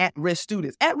have at-risk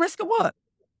students. At risk of what?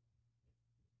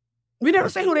 We never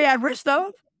say who they at risk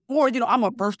of. Or, I'm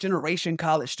a first-generation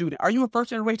college student. Are you a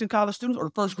first-generation college student or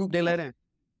the first group they let in?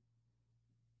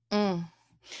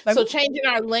 Like, so changing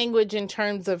our language in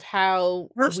terms of how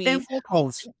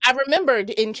I remembered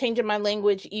in changing my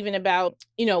language even about,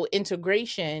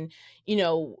 integration,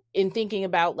 in thinking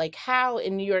about like how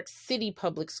in New York City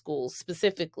public schools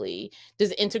specifically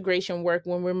does integration work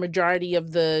when we're majority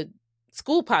of the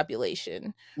school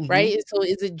population, right? So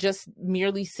is it just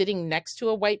merely sitting next to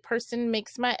a white person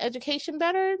makes my education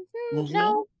better?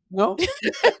 No.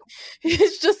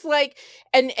 It's just like,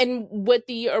 and what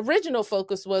the original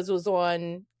focus was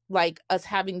on like us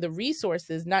having the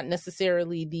resources, not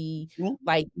necessarily the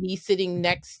like me sitting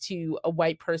next to a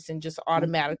white person just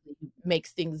automatically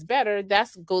makes things better. That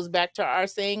goes back to our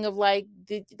saying of like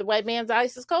the white man's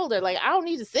ice is colder. Like I don't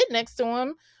need to sit next to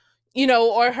him,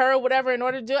 or her or whatever in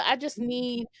order to do it. I just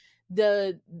need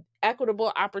the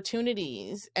equitable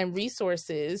opportunities and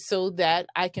resources so that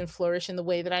I can flourish in the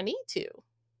way that I need to.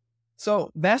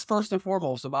 So that's first and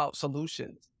foremost about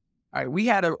solutions. All right, we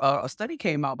had a study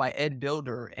came out by Ed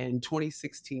Builder in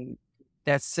 2016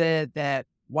 that said that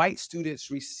white students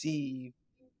receive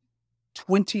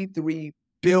 $23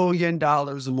 billion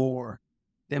more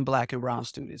than Black and brown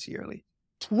students yearly.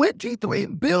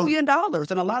 $23 billion.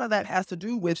 And a lot of that has to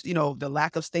do with, the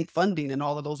lack of state funding and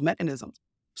all of those mechanisms.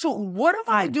 So what am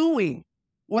I doing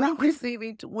when I'm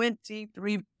receiving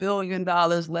 $23 billion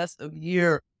less a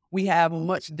year? We have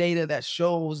much data that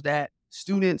shows that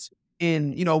students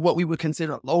in, what we would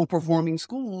consider low performing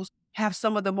schools have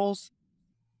some of the most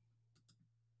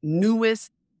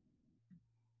newest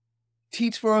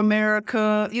Teach for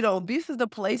America. These are the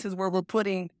places where we're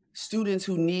putting students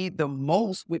who need the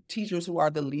most with teachers who are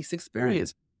the least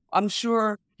experienced. I'm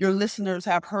sure your listeners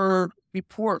have heard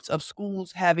reports of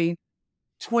schools having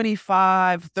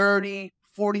 25, 30,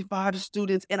 45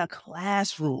 students in a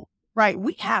classroom, right?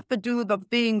 We have to do the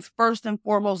things first and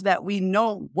foremost that we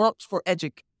know works for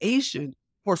education,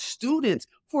 for students,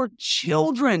 for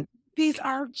children. These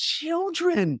are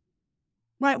children,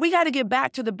 right? We got to get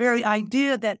back to the very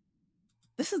idea that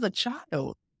this is a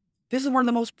child. This is one of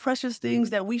the most precious things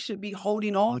that we should be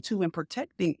holding on to and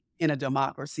protecting in a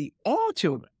democracy. All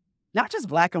children, not just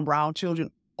Black and brown children,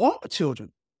 all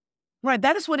children. Right.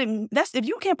 That's if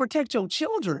you can't protect your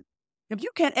children, if you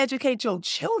can't educate your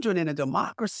children in a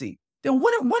democracy, then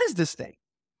what is this thing?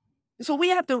 So we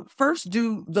have to first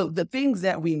do the things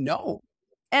that we know.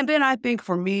 And then I think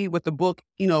for me with the book,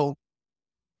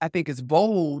 I think is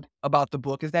bold about the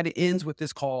book is that it ends with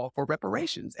this call for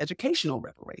reparations, educational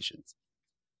reparations.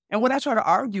 And what I try to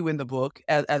argue in the book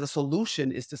as a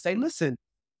solution is to say, listen,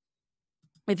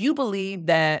 if you believe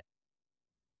that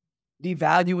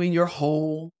devaluing your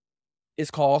home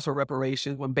is cause for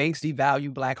reparations, when banks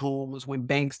devalue Black homes, when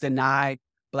banks deny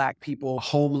Black people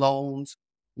home loans,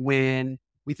 when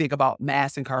we think about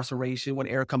mass incarceration, what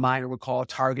Erica Miner would call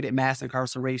targeted mass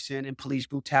incarceration and police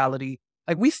brutality,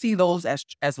 like we see those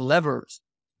as levers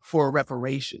for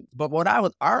reparations. But what I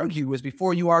would argue is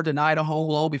before you are denied a home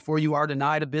loan, before you are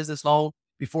denied a business loan,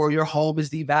 before your home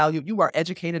is devalued, you are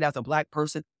educated as a Black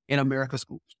person in America's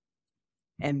schools.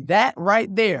 And that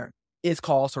right there is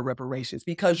cause for reparations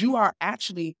because you are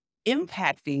actually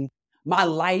impacting my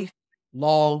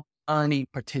lifelong earning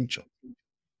potential.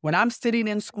 When I'm sitting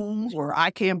in schools where I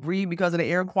can't breathe because of the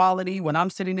air quality, when I'm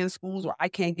sitting in schools where I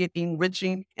can't get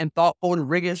enriching and thoughtful and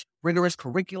rigorous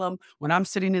curriculum, when I'm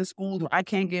sitting in schools where I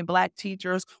can't get Black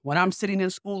teachers, when I'm sitting in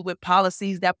schools with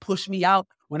policies that push me out,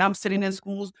 when I'm sitting in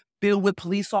schools filled with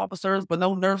police officers but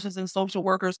no nurses and social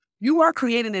workers, you are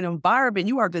creating an environment,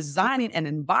 you are designing an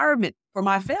environment for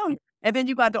my failure. And then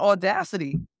you got the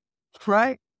audacity,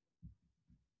 right,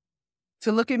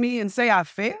 to look at me and say I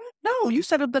failed? No, you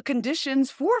set up the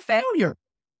conditions for failure.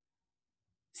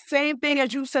 Same thing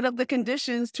as you set up the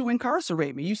conditions to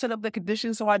incarcerate me. You set up the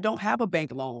conditions so I don't have a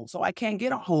bank loan, so I can't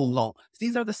get a home loan.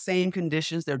 These are the same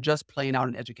conditions. They're just playing out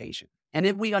in education. And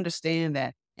if we understand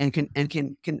that and can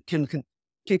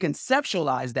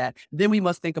conceptualize that, then we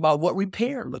must think about what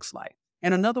repair looks like.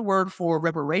 And another word for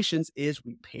reparations is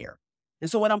repair.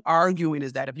 And so what I'm arguing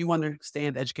is that if you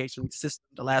understand the education system,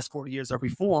 the last 40 years of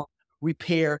reform,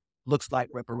 repair looks like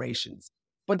reparations.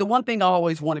 But the one thing I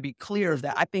always want to be clear is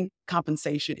that I think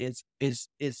compensation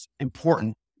is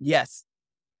important, yes.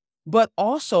 But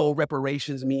also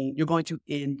reparations mean you're going to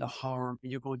end the harm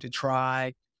and you're going to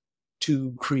try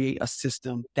to create a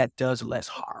system that does less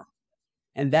harm.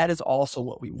 And that is also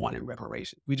what we want in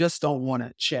reparations. We just don't want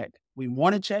to check. We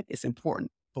want to check, it's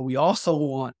important, but we also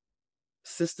want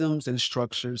systems and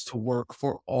structures to work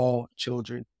for all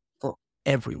children, for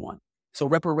everyone. So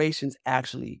reparations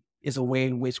actually is a way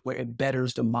in which where it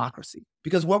betters democracy,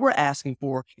 because what we're asking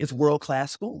for is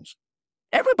world-class schools.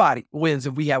 Everybody wins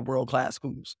if we have world-class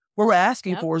schools. What we're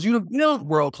asking for is you to build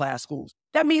world-class schools.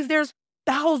 That means there's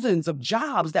thousands of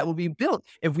jobs that will be built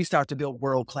if we start to build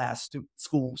world-class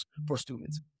schools for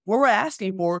students. What we're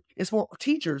asking for is for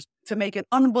teachers to make an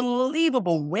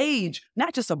unbelievable wage,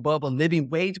 not just above a living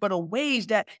wage, but a wage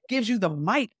that gives you the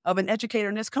might of an educator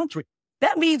in this country.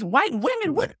 That means white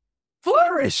women would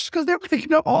flourish because they're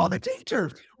picking up all the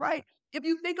teachers, right? If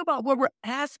you think about what we're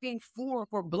asking for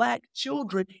Black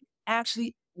children,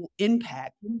 actually will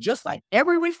impact, just like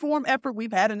every reform effort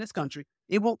we've had in this country,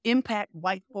 it will impact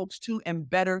white folks too and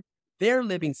better their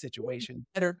living situation,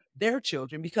 better their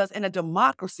children, because in a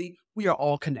democracy, we are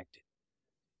all connected.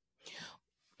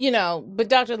 But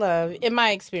Dr. Love, in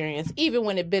my experience, even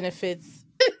when it benefits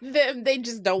them, they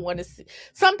just don't want to see.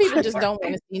 Some people just don't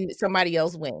want to see somebody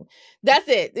else win. That's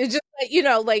it. It's just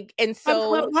and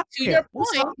so to your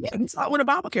point, it's not with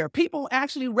Obamacare. People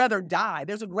actually rather die.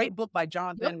 There's a great book by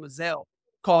Jonathan Mazzell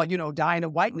called, Dying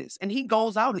of Whiteness. And he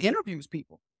goes out and interviews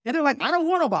people. And they're like, I don't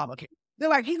want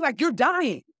Obamacare. He's like, you're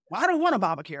dying. Well, I don't want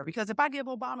Obamacare because if I give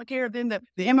Obamacare, then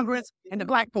the immigrants and the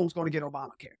Black folks going to get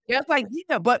Obamacare. It's like,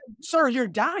 yeah, but sir, you're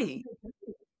dying.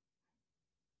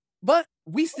 But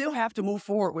we still have to move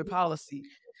forward with policy.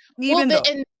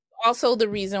 And also the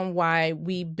reason why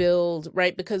we build,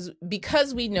 right? Because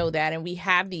we know that and we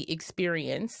have the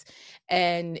experience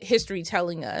and history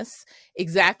telling us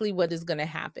exactly what is going to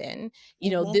happen.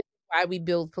 This is why we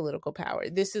build political power.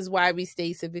 This is why we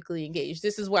stay civically engaged.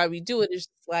 This is why we do it. It's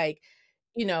just like,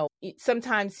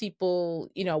 sometimes people,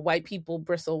 white people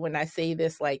bristle when I say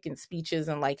this, like in speeches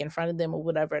and like in front of them or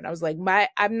whatever. And I was like,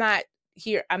 I'm not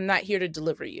here to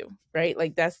deliver you, right?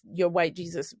 Like that's your white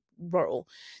Jesus role.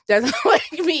 That's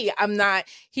like me. I'm not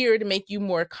here to make you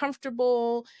more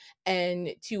comfortable and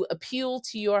to appeal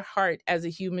to your heart as a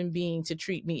human being to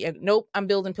treat me. Nope, I'm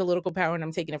building political power and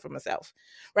I'm taking it for myself,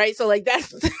 right? So like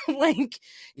that's like,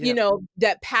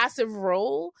 that passive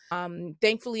role.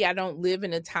 Thankfully, I don't live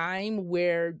in a time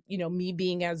where, me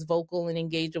being as vocal and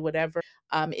engaged or whatever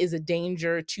is a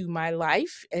danger to my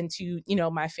life and to,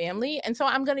 my family. And so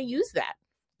I'm going to use that.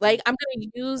 Like, I'm going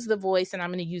to use the voice and I'm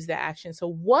going to use the action. So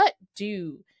what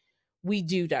do we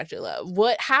do, Dr. Love?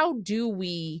 How do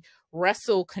we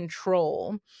wrestle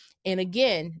control? And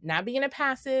again, not being a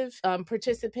passive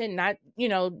participant, not,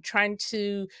 trying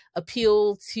to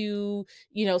appeal to,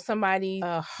 somebody's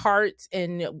heart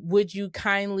and would you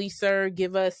kindly, sir,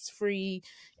 give us free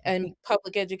and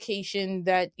public education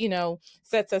that,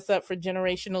 sets us up for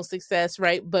generational success,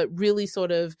 right? But really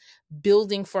sort of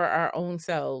building for our own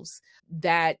selves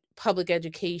that public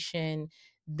education,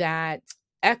 that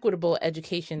equitable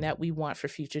education that we want for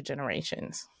future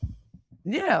generations.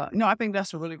 Yeah, no, I think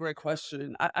that's a really great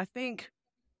question. I think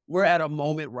we're at a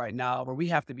moment right now where we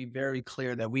have to be very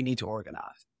clear that we need to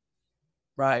organize,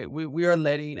 right? We are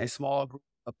letting a small group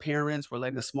of parents, we're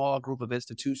letting a small group of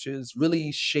institutions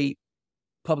really shape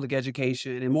public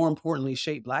education and more importantly,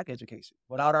 shape Black education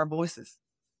without our voices,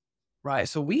 right?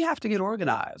 So we have to get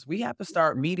organized. We have to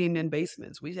start meeting in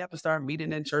basements. We have to start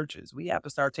meeting in churches. We have to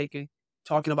start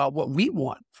talking about what we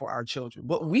want for our children,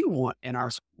 what we want in our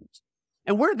schools.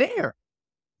 And we're there.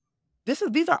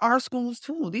 These are our schools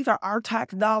too. These are our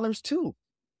tax dollars too.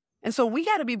 And so we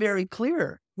got to be very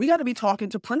clear. We got to be talking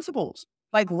to principals.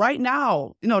 Like right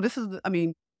now, this is,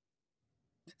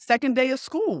 second day of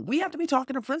school. We have to be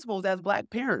talking to principals as Black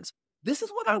parents. This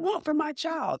is what I want for my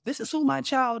child. This is who my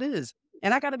child is.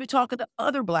 And I got to be talking to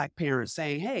other Black parents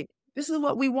saying, hey, this is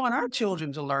what we want our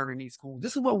children to learn in these schools.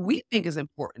 This is what we think is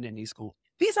important in these schools.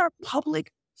 These are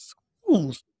public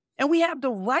schools. And we have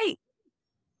the right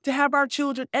to have our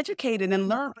children educated and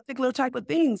learn particular type of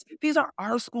things. These are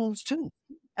our schools too.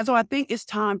 And so I think it's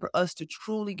time for us to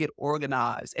truly get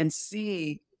organized and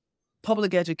see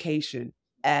public education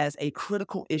as a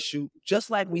critical issue,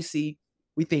 just like we think,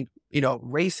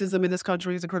 racism in this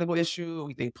country is a critical issue.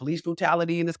 We think police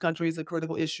brutality in this country is a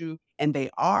critical issue, and they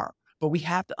are. But we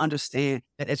have to understand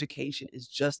that education is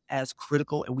just as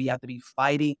critical, and we have to be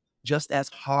fighting just as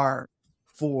hard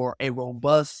for a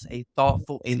robust, a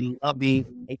thoughtful, a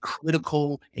loving, a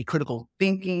critical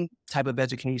thinking type of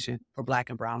education for Black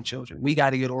and brown children. We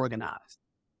got to get organized.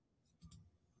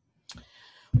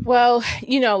 Well,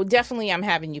 definitely I'm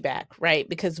having you back, right?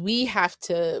 Because we have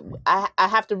to, I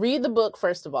have to read the book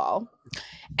first of all.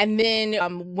 And then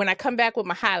when I come back with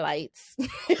my highlights,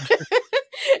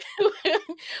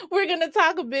 we're we're going to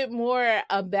talk a bit more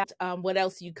about what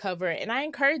else you cover. And I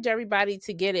encourage everybody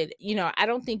to get it. I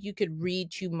don't think you could read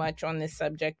too much on this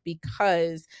subject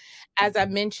because, as I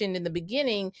mentioned in the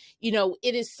beginning,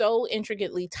 it is so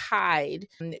intricately tied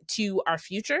to our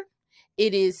future.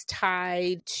 It is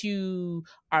tied to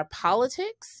our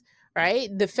politics, right?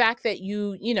 The fact that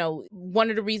one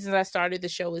of the reasons I started the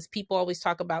show is people always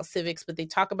talk about civics, but they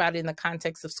talk about it in the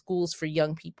context of schools for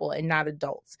young people and not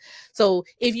adults. So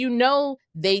if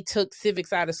they took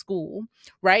civics out of school,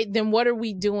 right, then what are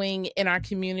we doing in our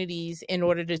communities in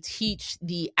order to teach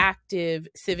the active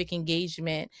civic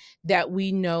engagement that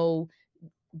we know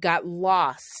got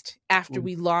lost after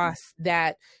we lost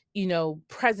that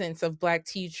presence of Black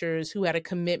teachers who had a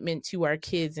commitment to our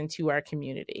kids and to our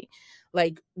community?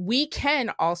 Like, we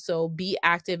can also be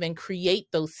active and create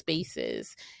those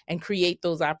spaces and create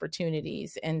those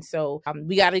opportunities. And so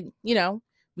we got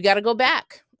to go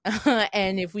back.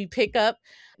 And if we pick up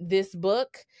this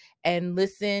book and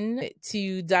listen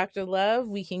to Dr. Love,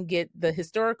 we can get the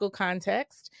historical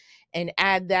context and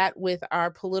add that with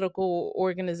our political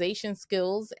organization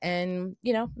skills and,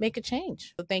 make a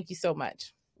change. So thank you so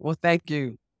much. Well, thank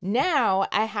you. Now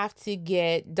I have to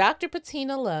get Dr.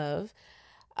 Bettina Love,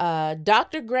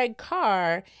 Dr. Greg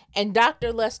Carr, and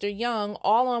Dr. Lester Young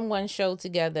all on one show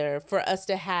together for us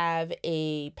to have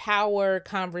a power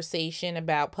conversation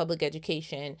about public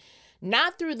education,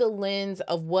 not through the lens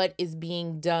of what is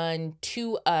being done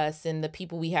to us and the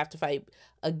people we have to fight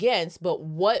against, but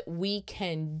what we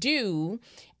can do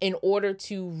in order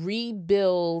to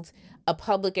rebuild a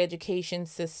public education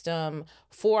system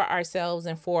for ourselves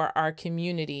and for our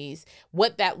communities,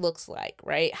 what that looks like,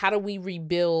 right? How do we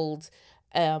rebuild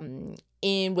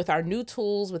with our new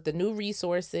tools, with the new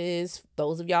resources?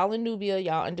 Those of y'all in Nubia,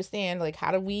 y'all understand, like,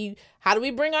 how do we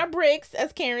bring our bricks,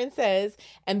 as Karen says,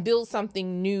 and build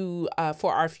something new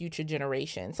for our future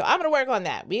generation? So I'm going to work on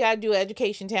that. We got to do an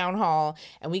education town hall,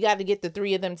 and we got to get the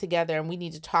three of them together, and we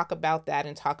need to talk about that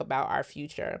and talk about our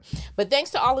future. But thanks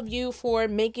to all of you for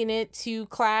making it to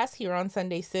class here on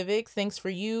Sunday Civics. Thanks for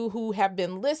you who have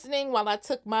been listening while I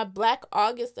took my Black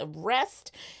August of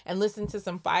rest and listened to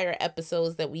some fire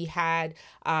episodes that we had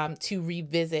to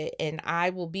revisit. And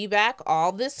I will be back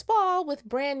all this fall with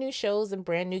brand new shows and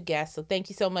brand new guests. So thank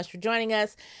you so much for joining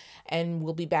us. And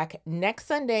we'll be back next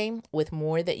Sunday with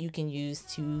more that you can use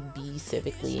to be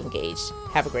civically engaged.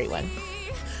 Have a great one.